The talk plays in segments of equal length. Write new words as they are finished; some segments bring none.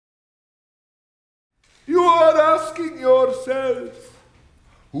asking yourself,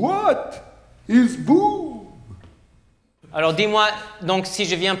 what is boom? Alors dis-moi, donc si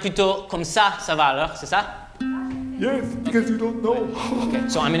je viens plutôt comme ça va alors, c'est ça? Yes, because you don't know. Okay,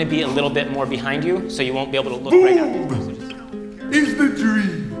 so I'm going to be a little bit more behind you, so you won't be able to look Boom right at me. is the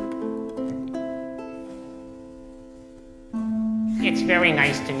dream. It's very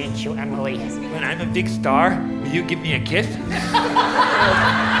nice to meet you, Emily. When I'm a big star, will you give me a kiss?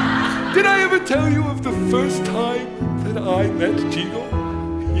 Did I ever tell you of the first time that I met Chigo?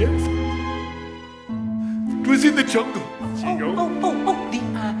 Yes. It was in the jungle, Chigo.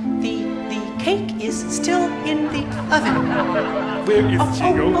 The cake is still in the oven. Where is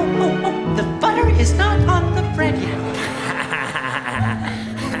Chigo? The butter is not on the bread yet.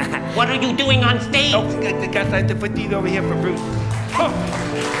 What are you doing on stage? Oh, the guy had to put these over here for Bruce. Huh.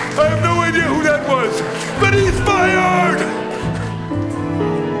 I have no idea who that was, but he's fired!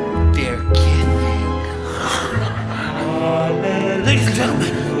 They're kissing. Ladies and gentlemen,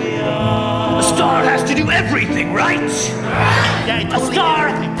 a star has to do everything, right? Yeah, A star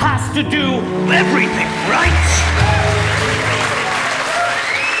has to do everything, right?